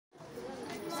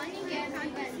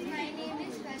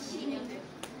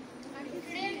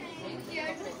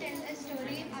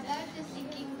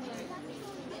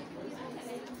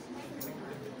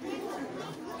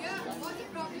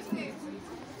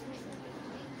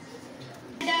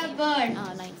bird.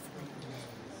 Nice.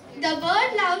 The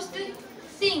bird loves to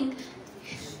sing.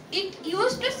 It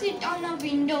used to sit on a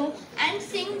window and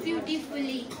sing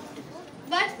beautifully.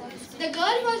 But the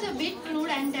girl was a bit crude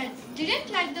and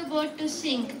didn't like the bird to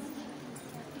sing.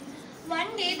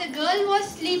 One day the girl was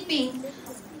sleeping.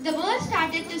 The bird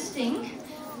started to sing.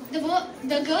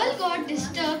 The girl got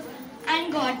disturbed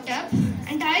and got up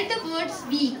and tied the bird's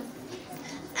beak.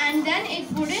 And then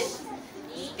it wouldn't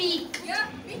speak.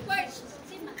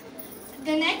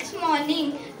 The next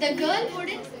morning, the girl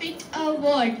wouldn't speak a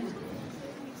word.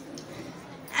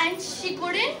 And she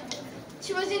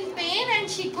was in pain and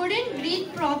she couldn't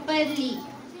breathe properly.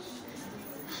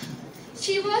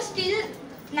 She was still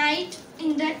night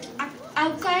in that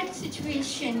awkward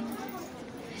situation.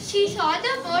 She saw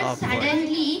the bird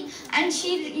suddenly and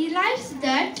she realized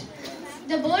that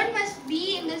the bird must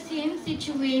be in the same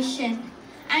situation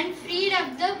and freed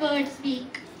up the bird's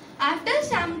beak. After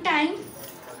some time,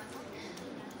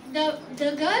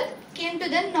 the girl came to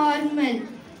the normal.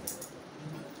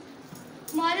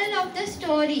 Moral of the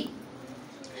story: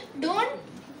 don't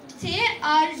say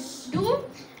or do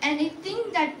anything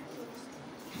that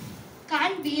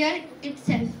can't bear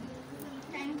itself.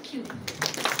 Thank you.